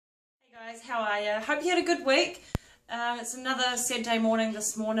Guys, how are you? Hope you had a good week. It's another Sunday morning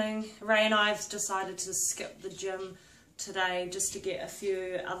this morning. Ray and I have decided to skip the gym today just to get a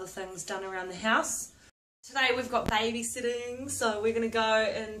few other things done around the house. Today we've got babysitting, so we're going to go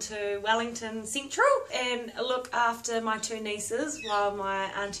into Wellington Central and look after my two nieces while my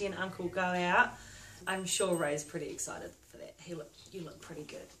auntie and uncle go out. I'm sure Ray's pretty excited for that. You look pretty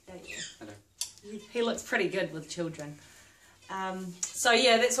good, don't you? Hello. He looks pretty good with children. So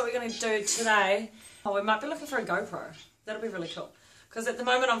yeah, that's what we're going to do today. Oh, we might be looking for a GoPro. That'll be really cool. Because at the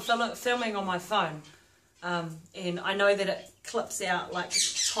moment I'm filming on my phone. And I know that it clips out like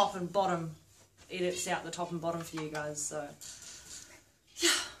top and bottom. Edits out the top and bottom for you guys. So yeah.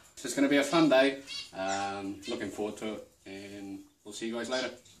 So it's going to be a fun day. Looking forward to it. And we'll see you guys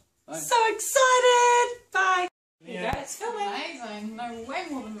later. Bye. So excited! Bye! Here you go, it's filming. Amazing. No, way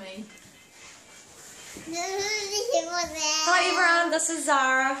more than me. Hi everyone, this is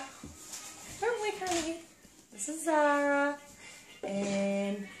Zara. Don't wake her here. This is Zara.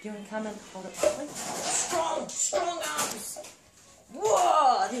 And do you want to come and hold it properly? Strong arms.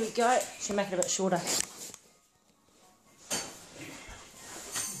 Whoa, there we go. Should make it a bit shorter.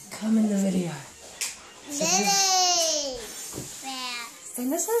 Come in the video.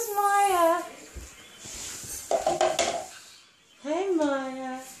 And this is Maia. Hey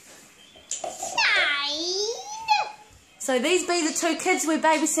Maia. So these be the two kids we're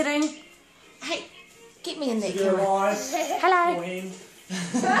babysitting. Hey, get me in there, camera. Hello. In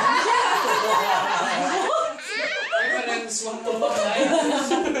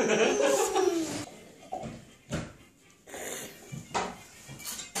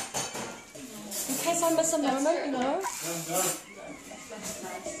case I miss a moment, you know.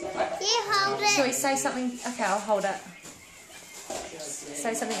 Shall we say something? Okay, I'll hold it.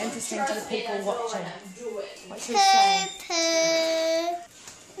 Say something interesting to the people watching. What should we say?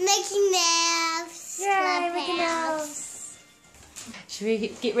 Making nails. Yay, making nails. Should we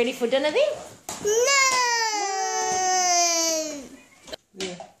get ready for dinner then? No.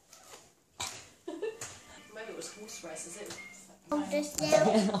 Yeah. Maybe it was horse races. Hold this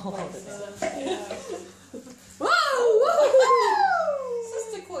down. I'll hold it down. Whoa!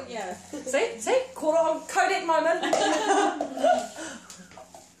 Sister caught you. See? Caught on Kodak moment.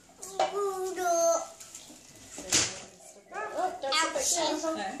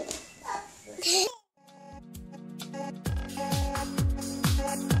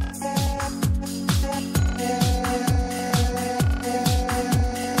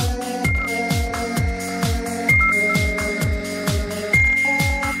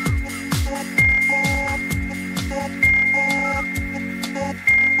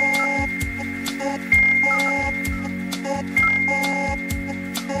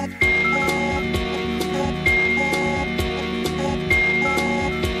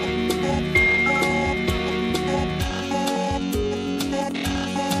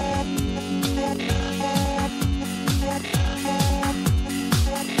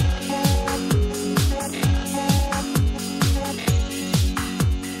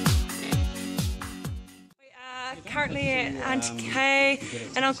 Currently at Auntie Kay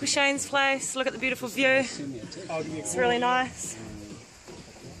and Uncle Shane's place. Look at the beautiful view. It's really nice.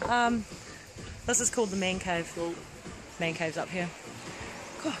 This is called the man cave. Man cave's up here.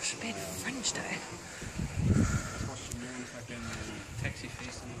 Gosh, bad fringe day.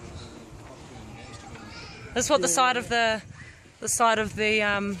 This is what the side of the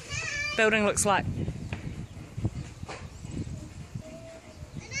building looks like.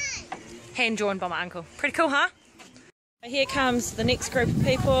 Hand drawn by my uncle. Pretty cool, huh? Here comes the next group of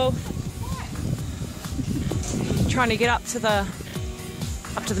people trying to get up to the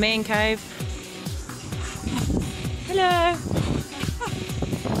man cave. Hello.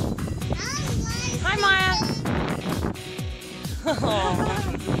 Hi Maia.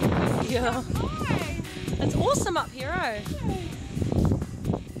 Oh, yeah. It's awesome up here, oh.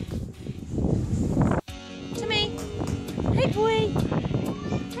 Timmy. Hey boy.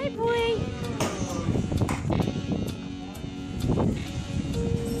 Hey boy.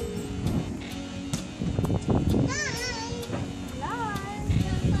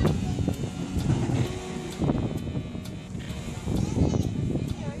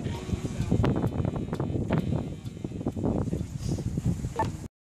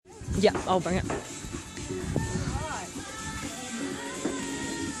 Yeah, I'll bring it.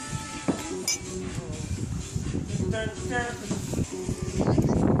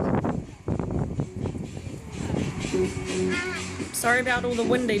 Sorry about all the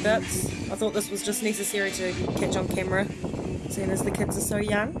windy bits. I thought this was just necessary to catch on camera, seeing as the kids are so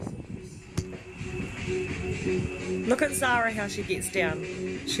young. Look at Zara, how she gets down.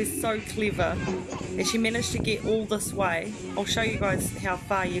 She's so clever. And she managed to get all this way. I'll show you guys how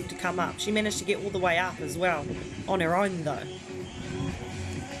far you have to come up. She managed to get all the way up as well. On her own though.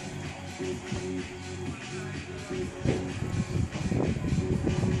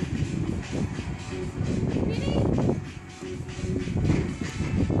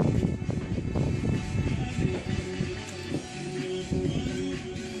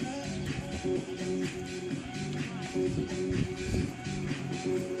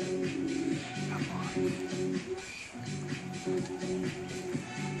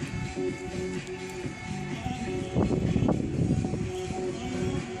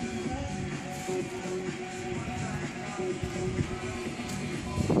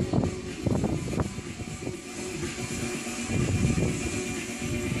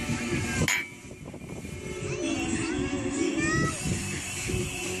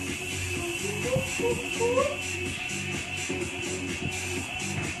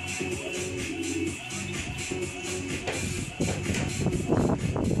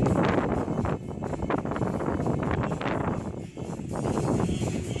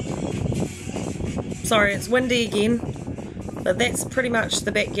 Sorry, it's windy again, but that's pretty much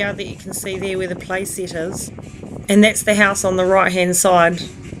the backyard that you can see there where the play set is. And that's the house on the right hand side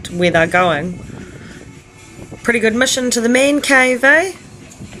to where they're going. Pretty good mission to the man cave, eh?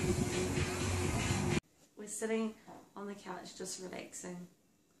 We're sitting on the couch just relaxing.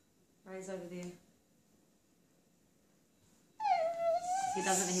 Ray's over there. He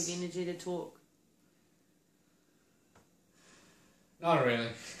doesn't have energy to talk. Not really.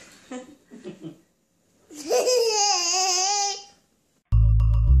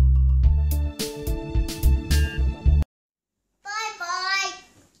 Bye-bye.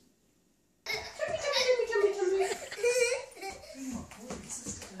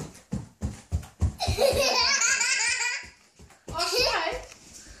 Okay.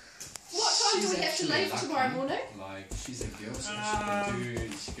 What time do we have to leave Lucky. tomorrow morning? Like, she's a girl, so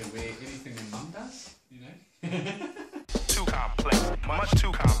she can wear anything her mum does, you know? Too complex, much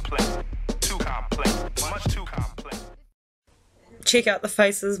too complex, too complex, much too complex. Check out the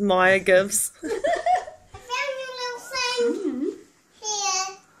faces Maia gives. I found your little thing. Here.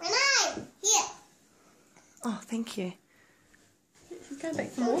 Whanau. Here. Oh, thank you. Go back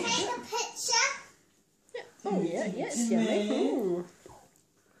for more. Take a picture. Oh yeah, yes, yummy. Ooh.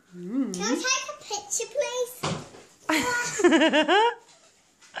 Can I take a picture, please?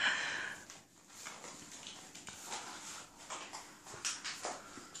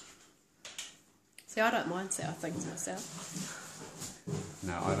 See, I don't mind sour things myself.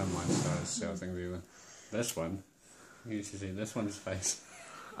 No, I don't mind sour things either. This one, you need to see this one's face.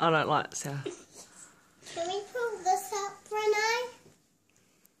 I don't like sour. Can we pull this up, Whanau?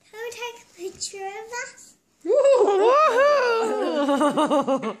 Can we take a picture of us?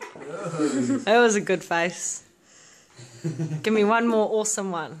 That was a good face. Give me one more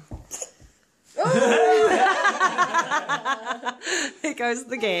awesome one. There goes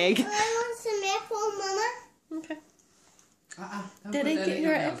the gag. I want some apple, Mama. Okay. Did he get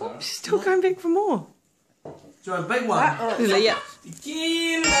your apple? She's still going back for more. Do you want a big one? Yeah.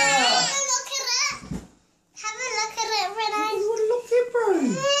 Tequila! Have a look at it. Have a look at it, Whanau. Look at bro.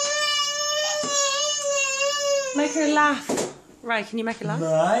 Make her laugh. Ray, can you make her laugh?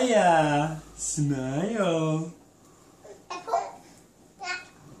 Maia, smile. Apple.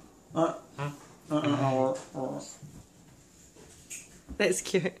 That's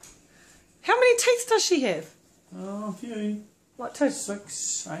cute. How many teeth does she have? Oh, a few. What, two?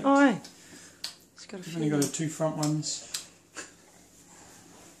 6, 8. Oh, aye. She's got a I've only few. got the 2 front ones.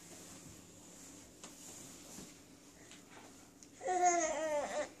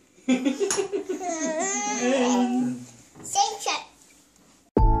 Centralish.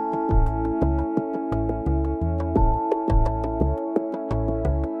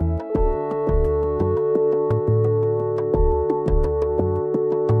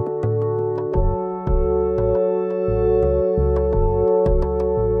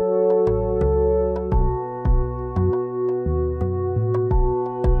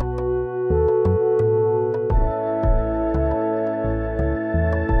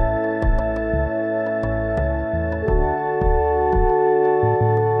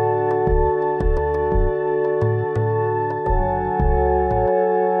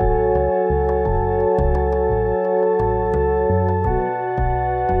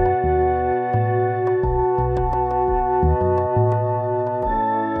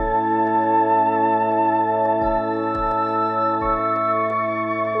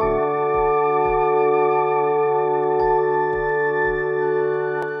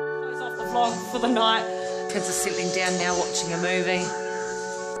 kids are settling down now watching a movie.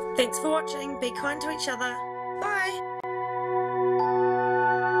 Thanks for watching. Be kind to each other. Bye.